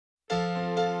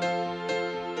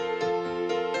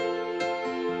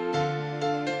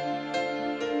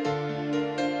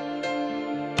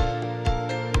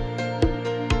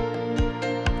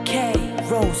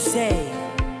Rosé,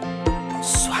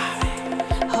 suave.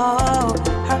 Oh,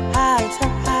 her eyes,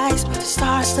 but the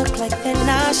stars look like they're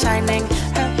not shining.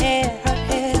 Her hair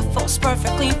falls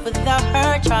perfectly without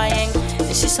her trying.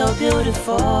 And she's so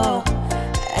beautiful,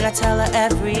 and I tell her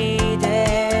every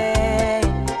day.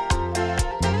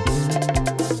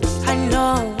 I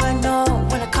know,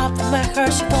 when I compliment her,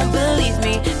 she won't believe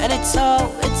me. And it's so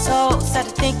sad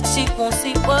to think that she won't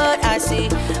see what I see.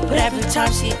 But every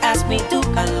time she asks me, do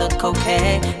I look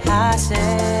okay? I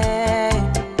say,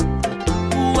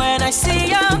 when I see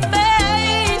your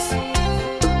face,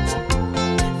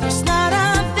 there's not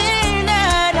a thing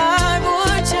that I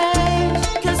would change.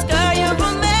 'Cause girl, you're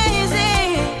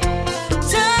amazing,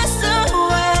 just the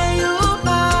way you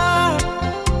are.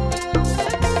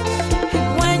 And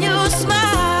when you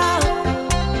smile,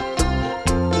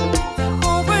 the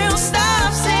whole world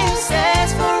stops and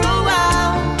stares for a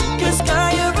while. 'Cause girl,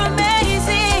 you're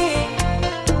amazing,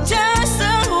 just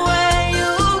the way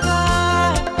you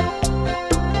are.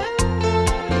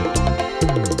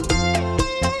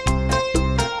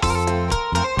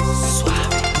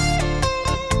 Suave.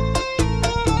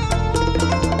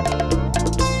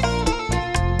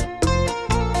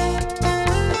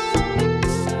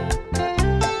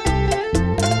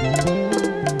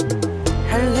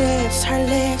 Her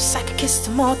lips, I could kiss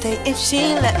them all day if she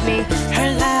let me. Her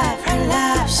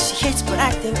laugh, she hates but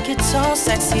I think it's so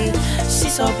sexy.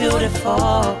 She's so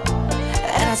beautiful,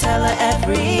 and I tell her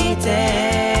every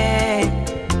day.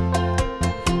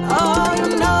 Oh, you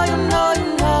know,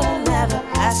 I'll never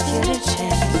ask you to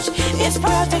change. It's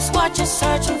perfect's what you're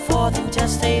searching for, then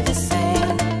just stay the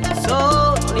same. So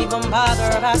don't even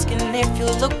bother asking if you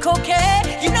look okay.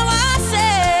 You know I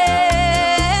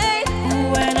say,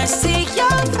 when I see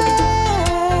your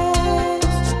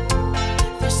face,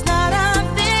 there's not a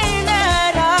thing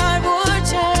that I would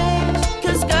change.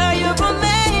 'Cause girl, you're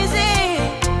amazing,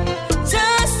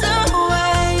 just the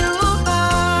way you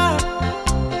are.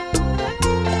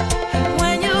 And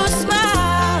when you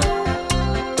smile,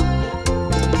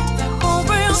 the whole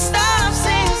world stops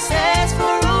and stares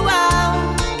for a while.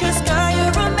 'Cause girl,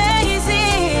 you're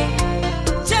amazing,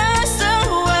 just the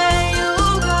way you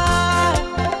are.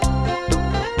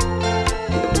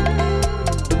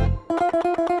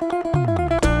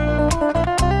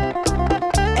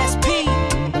 SP,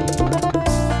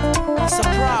 it's a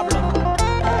problem.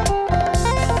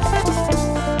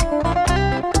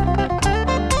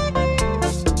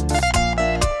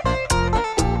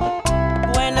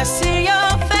 When I see your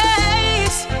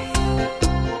face,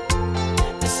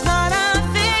 there's not a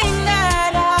thing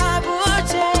that I would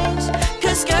change.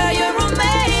 'Cause girl, you're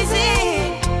amazing,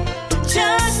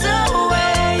 just the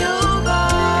way you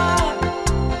are.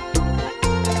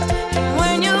 And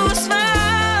when you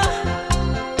smile,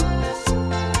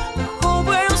 the whole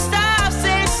world stops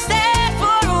and stares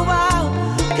for a while.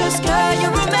 'Cause girl,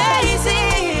 you're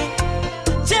amazing,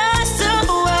 just the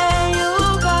way you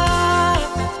are.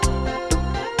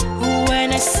 When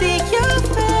I see your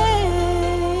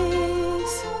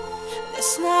face,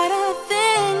 there's not a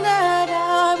thing that I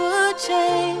would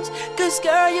change. 'Cause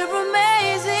girl, you're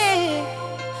amazing.